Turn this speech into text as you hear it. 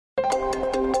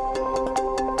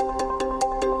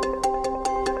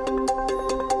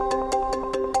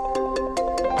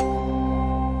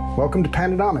Welcome to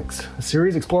Pandonomics, a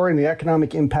series exploring the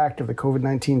economic impact of the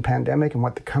COVID-19 pandemic and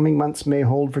what the coming months may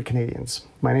hold for Canadians.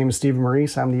 My name is Stephen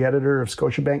Maurice. I'm the editor of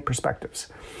Scotiabank Perspectives.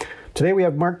 Today we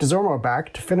have Marc Desormeaux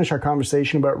back to finish our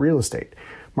conversation about real estate.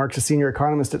 Marc's a senior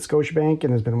economist at Scotiabank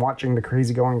and has been watching the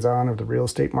crazy goings-on of the real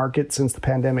estate market since the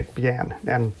pandemic began,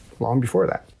 and long before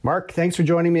that. Marc, thanks for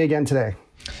joining me again today.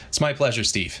 It's my pleasure,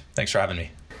 Steve. Thanks for having me.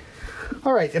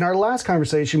 All right, in our last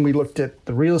conversation, we looked at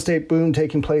the real estate boom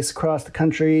taking place across the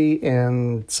country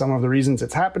and some of the reasons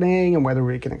it's happening and whether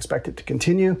we can expect it to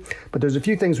continue. But there's a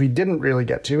few things we didn't really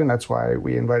get to, and that's why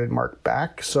we invited Marc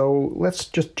back. So let's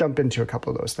just jump into a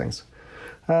couple of those things.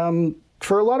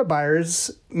 For a lot of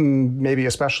buyers, maybe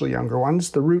especially younger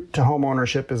ones, the route to home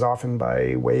ownership is often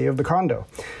by way of the condo.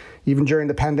 Even during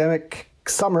the pandemic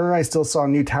summer, I still saw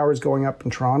new towers going up in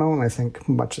Toronto, and I think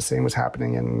much the same was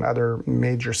happening in other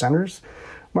major centres.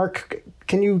 Marc,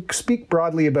 can you speak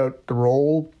broadly about the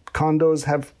role condos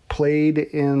have played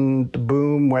in the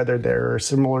boom, whether there are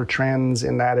similar trends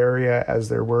in that area as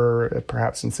there were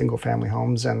perhaps in single-family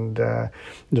homes, and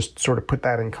just sort of put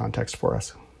that in context for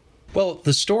us? Well,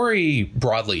 the story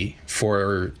broadly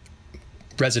for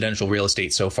residential real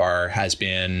estate so far has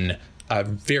been a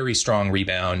very strong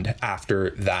rebound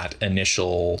after that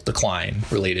initial decline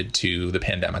related to the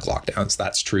pandemic lockdowns.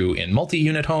 That's true in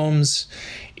multi-unit homes.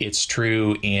 It's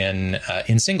true in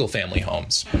single-family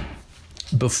homes.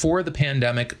 Before the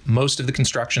pandemic, most of the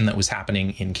construction that was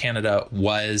happening in Canada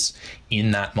was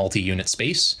in that multi-unit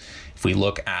space. If we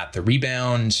look at the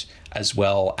rebound, as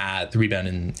well as the rebound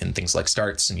in things like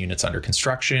starts and units under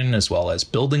construction, as well as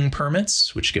building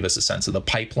permits, which give us a sense of the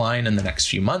pipeline in the next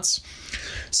few months,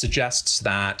 suggests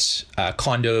that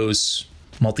condos,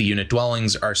 multi-unit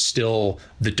dwellings are still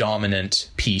the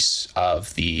dominant piece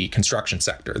of the construction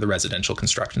sector, the residential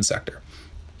construction sector.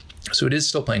 So it is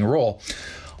still playing a role.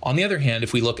 On the other hand,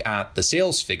 if we look at the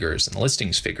sales figures and the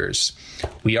listings figures,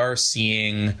 we are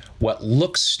seeing what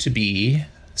looks to be,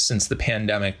 since the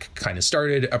pandemic kind of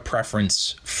started, a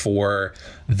preference for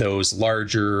those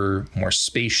larger, more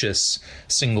spacious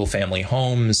single-family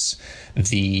homes.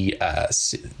 The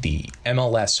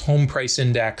MLS home price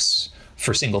index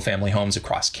for single-family homes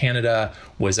across Canada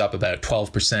was up about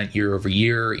 12% year over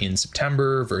year in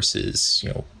September versus,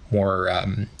 more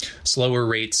slower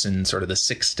rates in sort of the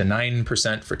 6 to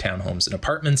 9% for townhomes and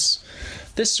apartments.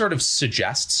 This sort of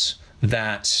suggests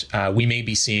that we may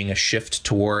be seeing a shift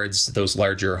towards those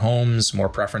larger homes, more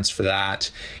preference for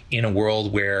that in a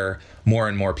world where more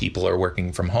and more people are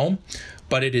working from home.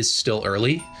 But it is still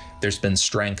early. There's been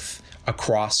strength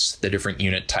across the different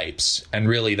unit types. And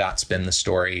really that's been the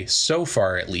story so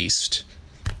far, at least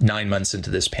 9 months into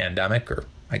this pandemic, or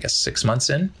I guess 6 months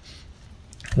in.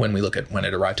 When we look at when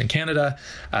it arrived in Canada,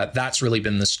 that's really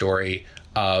been the story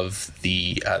of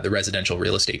the residential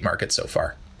real estate market so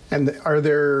far. And are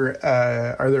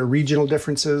there regional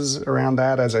differences around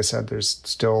that? As I said, there's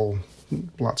still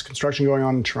lots of construction going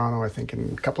on in Toronto, I think,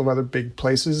 in a couple of other big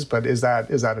places. But is that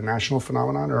a national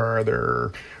phenomenon, or are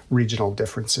there regional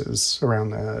differences around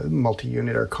the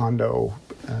multi-unit or condo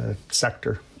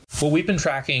sector? Well, we've been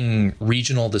tracking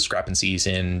regional discrepancies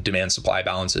in demand-supply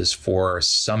balances for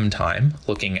some time,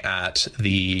 looking at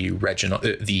the residential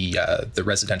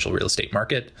real estate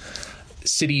market.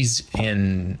 Cities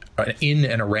in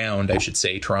and around, I should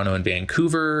say, Toronto and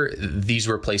Vancouver, these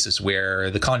were places where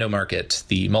the condo market,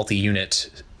 the multi-unit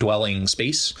dwelling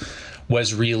space,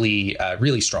 was really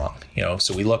strong.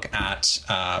 So we look at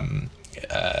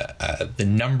the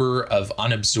number of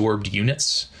unabsorbed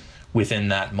units within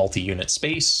that multi-unit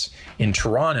space. In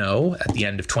Toronto, at the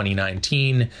end of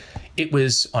 2019, it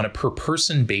was on a per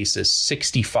person basis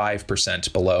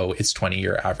 65% below its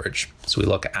 20-year average. So we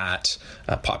look at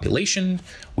population,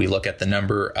 we look at the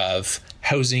number of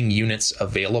housing units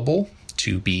available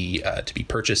to be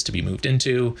purchased, to be moved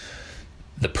into.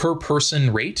 The per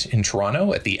person rate in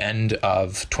Toronto at the end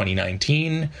of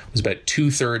 2019 was about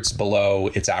 2/3 below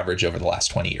its average over the last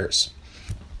 20 years.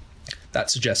 That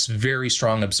suggests very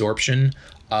strong absorption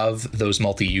of those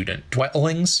multi-unit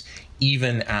dwellings,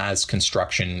 even as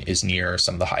construction is near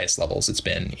some of the highest levels it's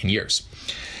been in years.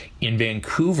 In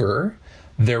Vancouver,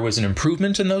 there was an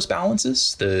improvement in those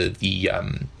balances. The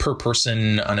per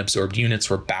person unabsorbed units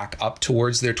were back up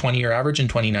towards their 20-year average in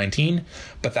 2019,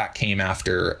 but that came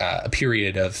after a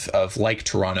period of like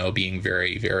Toronto being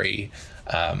very, very,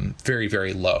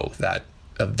 very low, that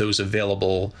of those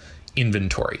available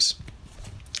inventories.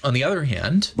 On the other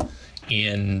hand,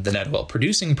 in the net oil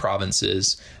producing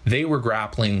provinces, they were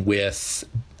grappling with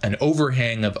an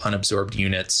overhang of unabsorbed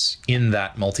units in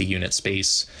that multi-unit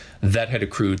space that had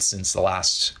accrued since the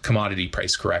last commodity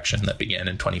price correction that began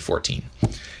in 2014.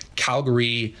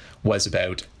 Calgary was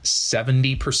about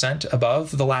 70%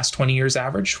 above the last 20 years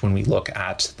average when we look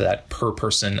at that per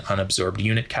person unabsorbed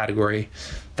unit category.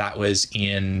 That was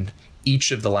in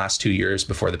each of the last 2 years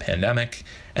before the pandemic,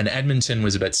 and Edmonton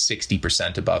was about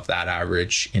 60% above that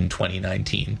average in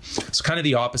 2019. So kind of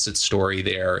the opposite story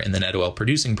there in the net oil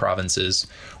producing provinces,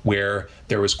 where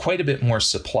there was quite a bit more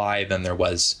supply than there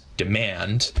was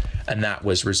demand, and that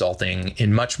was resulting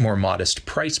in much more modest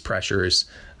price pressures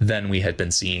than we had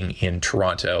been seeing in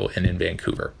Toronto and in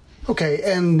Vancouver. Okay,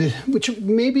 and which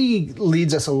maybe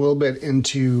leads us a little bit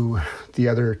into the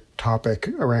other topic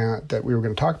around that we were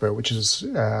going to talk about, which is,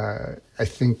 I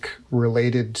think,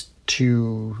 related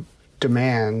to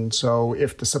demand. So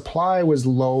if the supply was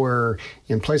lower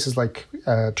in places like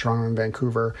Toronto and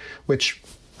Vancouver, which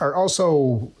are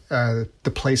also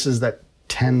the places that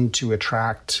tend to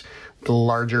attract the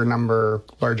larger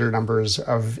numbers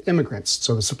of immigrants.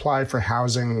 So the supply for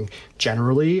housing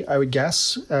generally, I would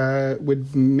guess,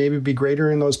 would maybe be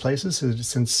greater in those places,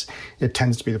 since it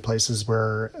tends to be the places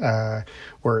where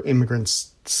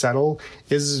immigrants settle.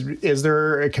 Is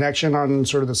there a connection on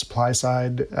sort of the supply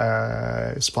side,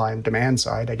 supply and demand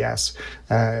side, I guess,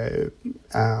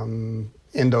 in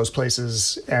those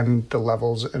places and the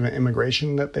levels of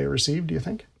immigration that they receive, do you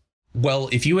think? Well,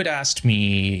 if you had asked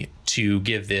me to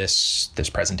give this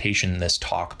presentation, this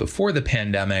talk before the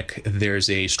pandemic, there's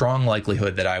a strong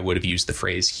likelihood that I would have used the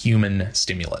phrase human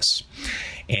stimulus.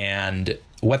 And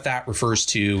what that refers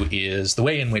to is the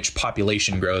way in which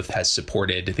population growth has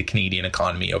supported the Canadian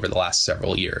economy over the last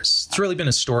several years. It's really been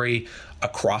a story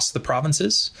across the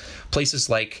provinces. Places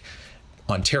like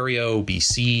Ontario,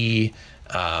 BC,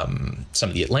 some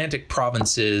of the Atlantic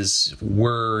provinces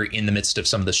were in the midst of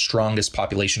some of the strongest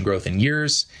population growth in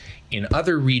years. In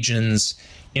other regions,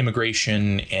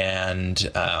 immigration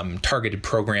and targeted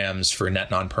programs for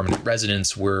net non-permanent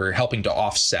residents were helping to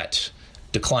offset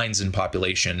declines in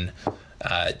population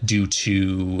due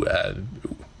to,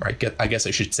 I guess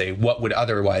I should say, what would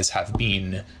otherwise have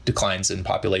been declines in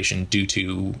population due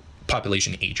to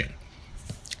population aging.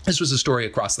 This was a story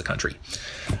across the country.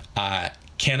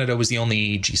 Canada was the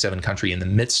only G7 country in the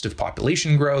midst of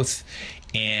population growth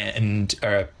and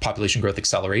population growth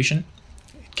acceleration.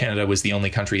 Canada was the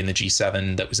only country in the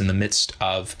G7 that was in the midst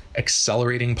of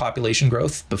accelerating population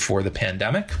growth before the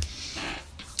pandemic.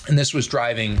 And this was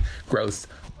driving growth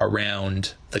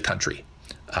around the country.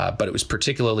 But it was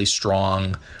particularly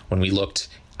strong when we looked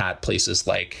at places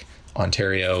like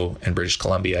Ontario and British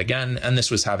Columbia again, and this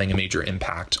was having a major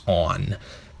impact on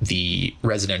the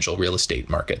residential real estate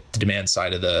market. The demand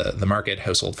side of the market,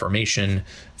 household formation,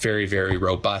 very, very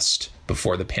robust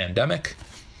before the pandemic.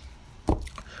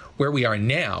 Where we are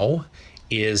now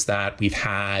is that we've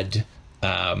had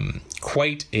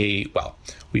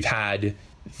we've had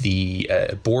the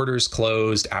borders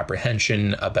closed,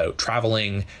 apprehension about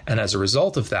traveling, and as a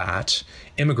result of that,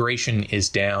 immigration is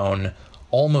down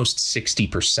almost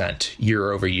 60%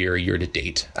 year over year, year to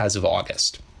date, as of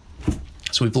August.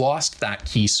 So we've lost that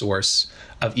key source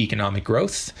of economic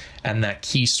growth and that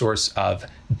key source of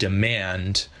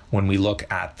demand when we look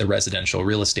at the residential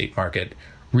real estate market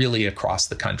really across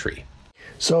the country.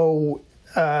 So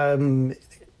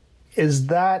is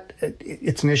that,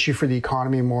 it's an issue for the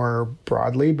economy more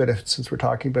broadly, but since we're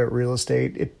talking about real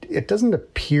estate, it doesn't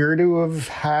appear to have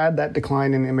had that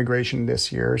decline in immigration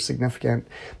this year, significant,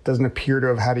 doesn't appear to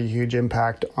have had a huge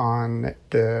impact on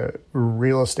the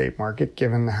real estate market,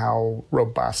 given how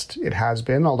robust it has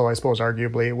been, although I suppose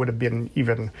arguably it would have been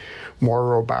even more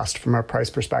robust from a price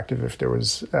perspective if there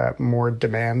was more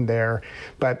demand there.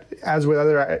 But as with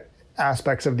other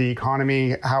aspects of the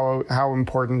economy, how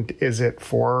important is it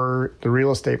for the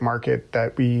real estate market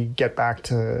that we get back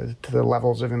to the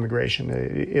levels of immigration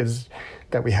is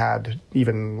that we had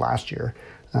even last year?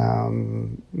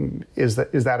 Is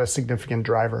that a significant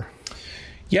driver?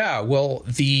 Yeah, well,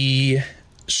 the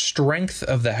strength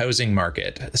of the housing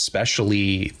market,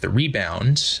 especially the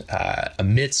rebound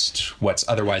amidst what's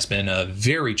otherwise been a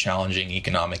very challenging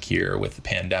economic year with the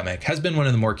pandemic, has been one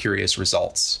of the more curious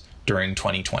results during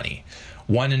 2020.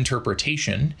 One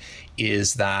interpretation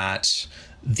is that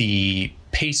the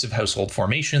pace of household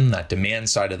formation, that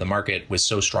demand side of the market, was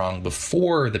so strong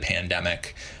before the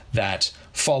pandemic that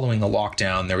following the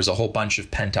lockdown, there was a whole bunch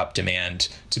of pent-up demand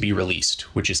to be released,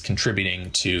 which is contributing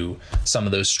to some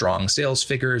of those strong sales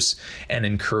figures and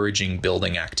encouraging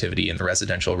building activity in the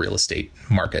residential real estate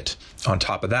market. On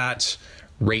top of that,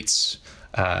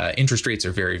 interest rates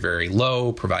are very, very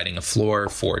low, providing a floor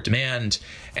for demand,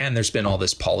 and there's been all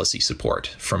this policy support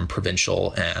from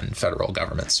provincial and federal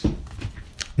governments.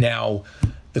 Now,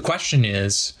 the question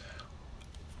is,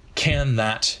 can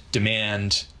that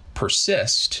demand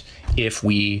persist if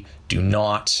we do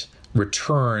not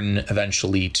return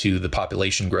eventually to the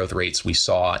population growth rates we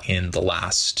saw in the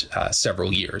last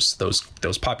several years.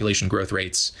 Those population growth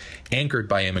rates anchored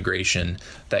by immigration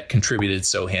that contributed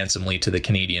so handsomely to the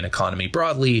Canadian economy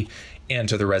broadly and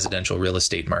to the residential real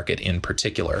estate market in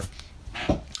particular.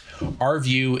 Our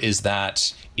view is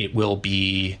that it will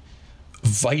be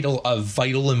of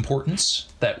vital importance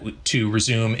to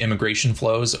resume immigration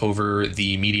flows over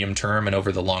the medium term and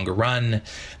over the longer run.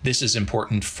 This is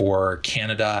important for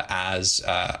Canada as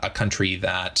a country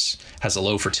that has a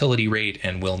low fertility rate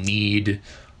and will need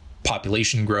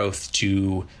population growth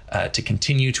to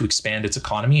continue to expand its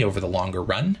economy over the longer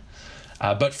run.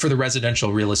 But for the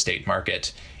residential real estate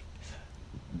market,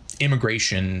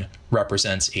 immigration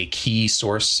represents a key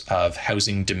source of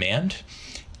housing demand.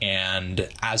 And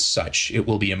as such, it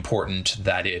will be important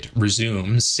that it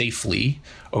resumes safely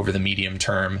over the medium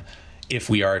term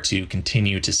if we are to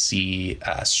continue to see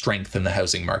strength in the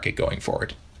housing market going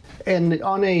forward. And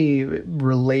on a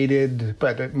related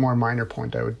but a more minor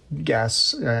point, I would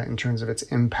guess, in terms of its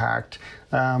impact,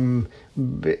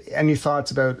 any thoughts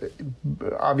about,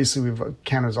 obviously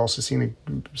Canada's also seen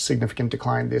a significant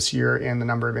decline this year in the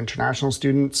number of international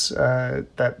students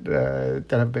that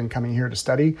have been coming here to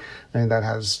study, and that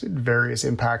has various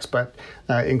impacts, but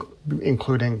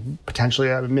including potentially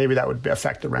maybe that would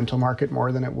affect the rental market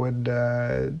more than it would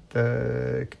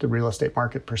the real estate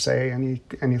market per se.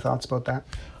 Any thoughts about that?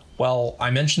 Well, I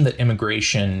mentioned that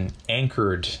immigration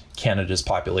anchored Canada's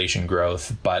population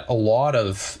growth, but a lot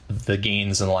of the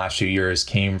gains in the last few years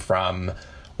came from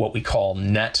what we call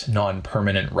net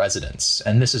non-permanent residents.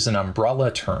 And this is an umbrella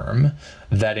term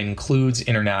that includes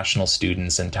international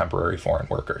students and temporary foreign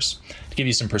workers. To give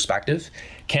you some perspective,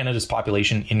 Canada's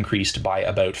population increased by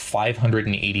about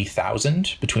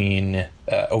 580,000 between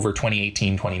over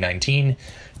 2018, 2019.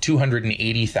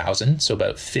 280,000, so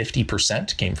about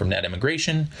 50% came from net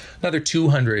immigration. Another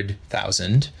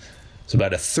 200,000, so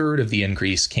about a third of the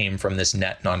increase came from this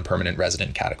net non-permanent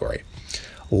resident category.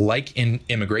 Like in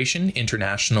immigration,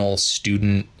 international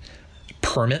student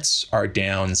permits are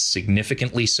down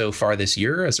significantly so far this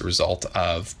year as a result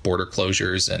of border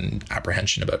closures and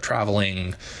apprehension about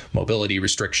traveling, mobility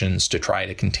restrictions to try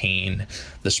to contain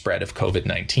the spread of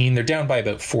COVID-19. They're down by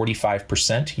about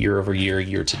 45% year over year,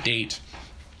 year to date.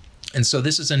 And so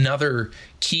this is another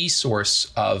key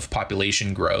source of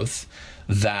population growth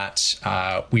that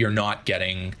we are not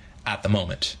getting at the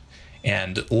moment.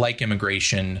 And like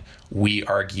immigration, we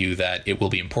argue that it will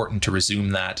be important to resume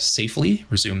that safely,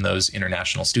 resume those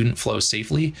international student flows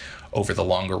safely over the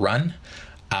longer run.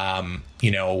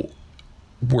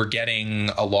 We're getting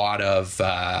a lot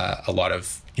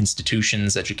of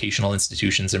institutions, educational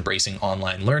institutions embracing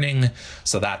online learning.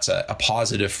 So that's a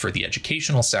positive for the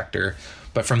educational sector.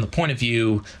 But from the point of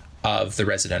view of the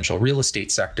residential real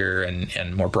estate sector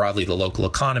and more broadly the local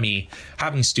economy,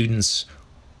 having students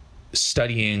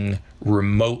studying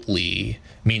remotely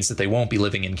means that they won't be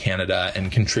living in Canada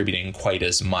and contributing quite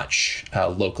as much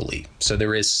locally. So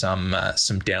there is some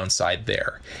downside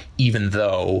there, even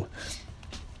though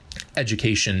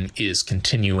education is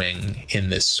continuing in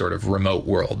this sort of remote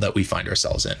world that we find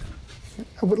ourselves in.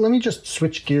 Let me just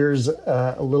switch gears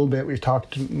a little bit. We've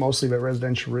talked mostly about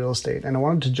residential real estate, and I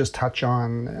wanted to just touch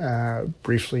on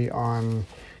briefly on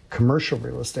commercial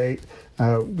real estate.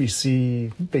 We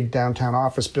see big downtown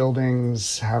office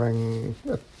buildings having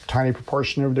a tiny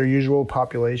proportion of their usual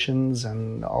populations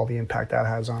and all the impact that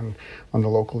has on the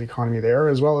local economy there,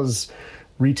 as well as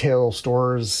retail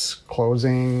stores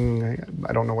closing.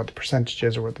 I don't know what the percentage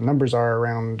is or what the numbers are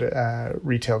around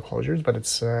retail closures, but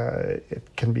it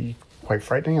can be quite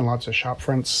frightening, and lots of shop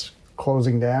fronts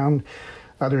closing down,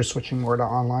 others switching more to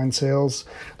online sales.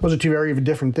 Those are two very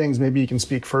different things. Maybe you can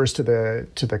speak first to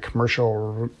the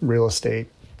commercial real estate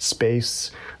space.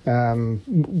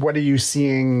 What are you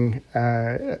seeing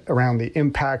around the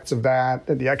impacts of that,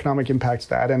 the economic impacts of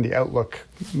that, and the outlook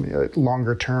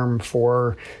longer term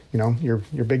for your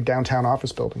big downtown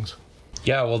office buildings?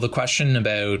 Yeah, well, the question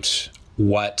about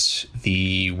what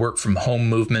the work from home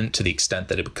movement, to the extent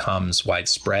that it becomes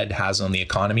widespread, has on the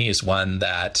economy is one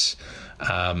that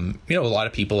a lot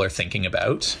of people are thinking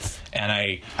about. And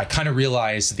I kind of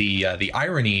realize the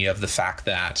irony of the fact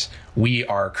that we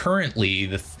are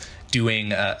currently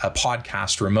doing a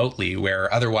podcast remotely,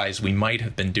 where otherwise we might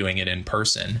have been doing it in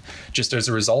person, just as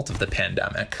a result of the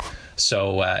pandemic.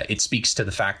 So it speaks to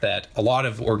the fact that a lot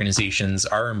of organizations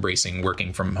are embracing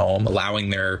working from home, allowing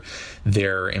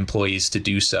their employees to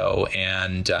do so,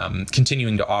 and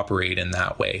continuing to operate in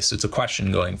that way. So it's a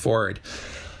question going forward.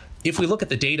 If we look at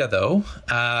the data, though,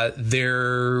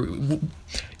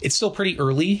 it's still pretty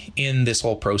early in this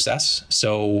whole process.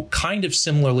 So kind of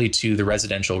similarly to the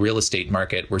residential real estate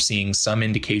market, we're seeing some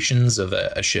indications of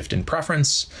a shift in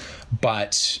preference,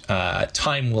 but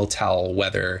time will tell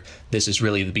whether this is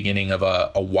really the beginning of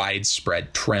a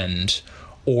widespread trend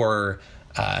or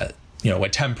a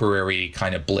temporary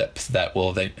kind of blip that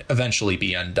will then eventually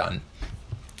be undone.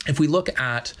 If we look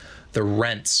at the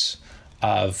rents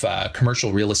of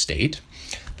commercial real estate,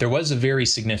 there was a very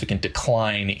significant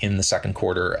decline in the second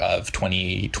quarter of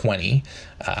 2020.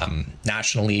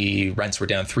 Nationally, rents were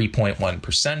down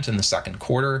 3.1% in the second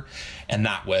quarter, and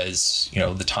that was,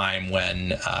 the time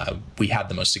when we had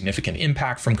the most significant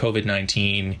impact from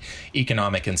COVID-19.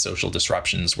 Economic and social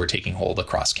disruptions were taking hold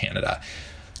across Canada.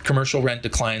 Commercial rent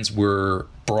declines were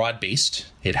broad-based.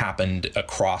 It happened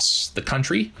across the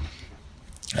country.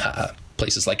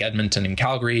 Places like Edmonton and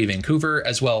Calgary, Vancouver,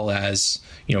 as well as,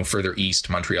 further east,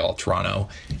 Montreal, Toronto,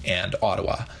 and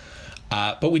Ottawa.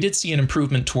 But we did see an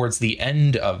improvement towards the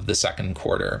end of the second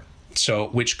quarter,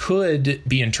 which could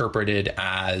be interpreted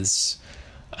as,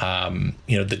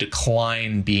 the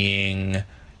decline being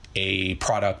a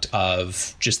product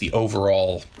of just the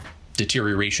overall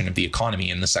deterioration of the economy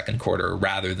in the second quarter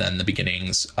rather than the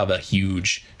beginnings of a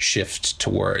huge shift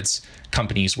towards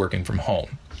companies working from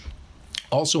home.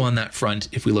 Also on that front,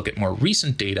 if we look at more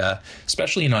recent data,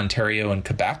 especially in Ontario and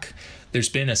Quebec, there's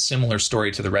been a similar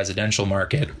story to the residential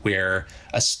market where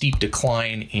a steep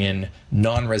decline in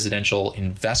non-residential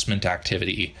investment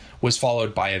activity was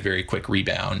followed by a very quick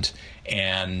rebound,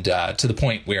 and to the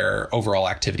point where overall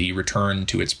activity returned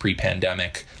to its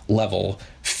pre-pandemic level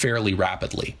fairly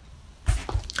rapidly.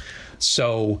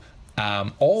 So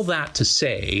all that to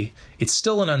say, it's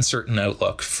still an uncertain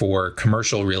outlook for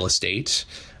commercial real estate.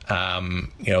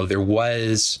 There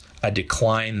was a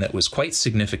decline that was quite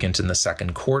significant in the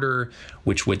second quarter,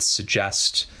 which would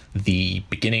suggest the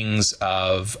beginnings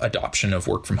of adoption of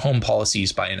work from home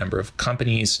policies by a number of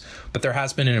companies. But there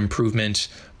has been an improvement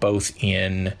both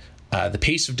in the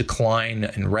pace of decline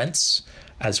in rents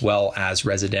as well as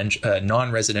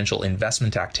non-residential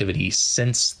investment activity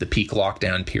since the peak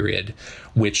lockdown period,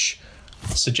 which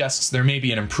suggests there may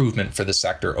be an improvement for the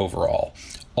sector overall.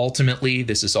 Ultimately,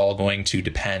 this is all going to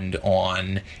depend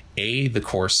on A, the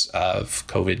course of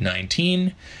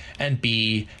COVID-19, and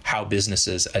B, how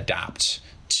businesses adapt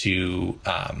to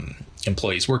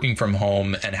employees working from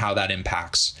home and how that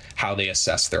impacts how they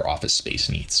assess their office space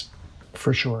needs.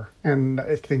 For sure. And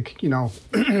I think,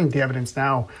 the evidence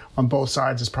now on both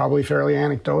sides is probably fairly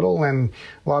anecdotal, and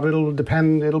a lot of it will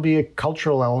depend, it'll be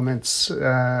cultural elements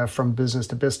from business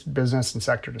to business and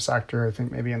sector to sector. I think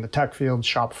maybe in the tech field,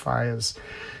 Shopify is,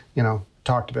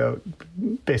 talked about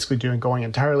basically going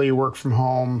entirely work from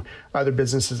home. Other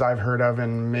businesses I've heard of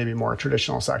in maybe more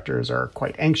traditional sectors are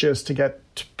quite anxious to get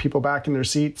people back in their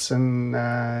seats and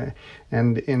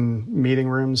in meeting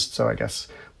rooms. So I guess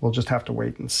we'll just have to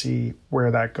wait and see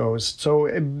where that goes. So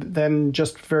then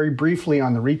just very briefly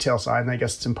on the retail side, and I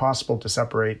guess it's impossible to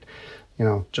separate,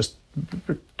 just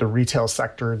the retail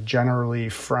sector generally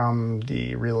from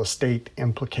the real estate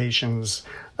implications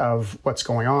of what's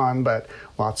going on, but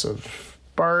lots of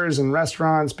bars and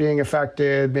restaurants being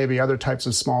affected, maybe other types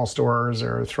of small stores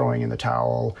are throwing in the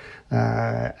towel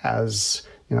as,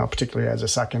 particularly as a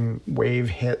second wave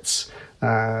hits.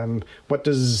 What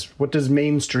does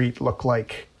Main Street look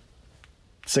like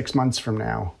 6 months from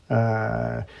now?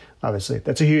 Obviously,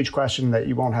 that's a huge question that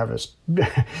you won't have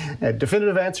a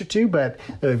definitive answer to, but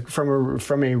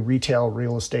from a retail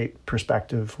real estate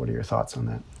perspective, what are your thoughts on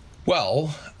that?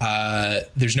 Well,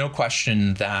 there's no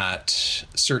question that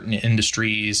certain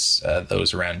industries,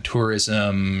 those around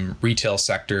tourism, retail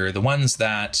sector, the ones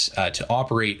that to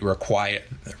operate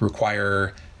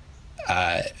require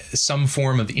some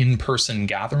form of in-person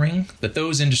gathering, that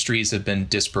those industries have been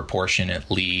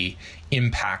disproportionately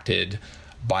impacted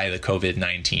by the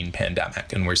COVID-19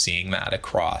 pandemic. And we're seeing that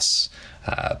across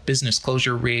business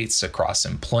closure rates, across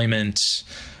employment.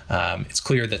 It's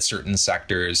clear that certain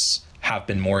sectors have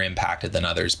been more impacted than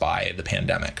others by the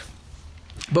pandemic.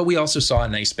 But we also saw a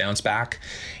nice bounce back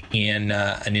in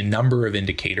a number of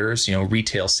indicators.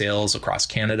 Retail sales across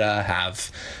Canada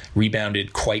have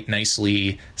rebounded quite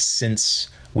nicely since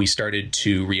we started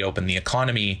to reopen the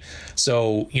economy.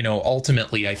 So,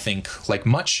 ultimately, I think like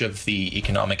much of the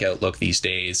economic outlook these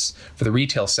days for the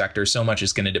retail sector, so much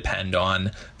is going to depend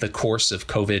on the course of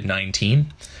COVID-19,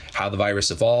 how the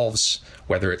virus evolves,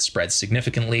 whether it spreads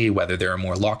significantly, whether there are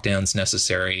more lockdowns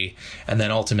necessary, and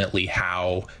then ultimately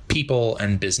how people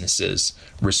and businesses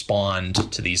respond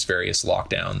to these various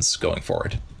lockdowns going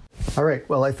forward. All right.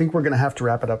 Well, I think we're going to have to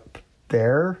wrap it up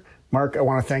there. Marc, I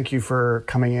want to thank you for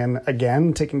coming in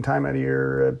again, taking time out of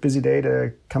your busy day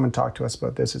to come and talk to us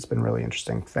about this. It's been really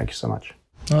interesting. Thank you so much.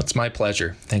 Well, it's my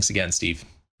pleasure. Thanks again, Steve.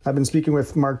 I've been speaking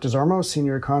with Marc Desormeaux,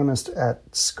 Senior Economist at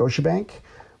Scotiabank.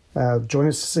 Join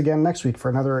us again next week for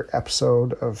another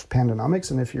episode of Pandonomics.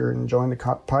 And if you're enjoying the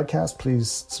podcast,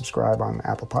 please subscribe on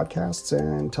Apple Podcasts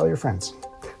and tell your friends.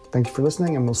 Thank you for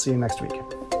listening, and we'll see you next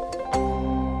week.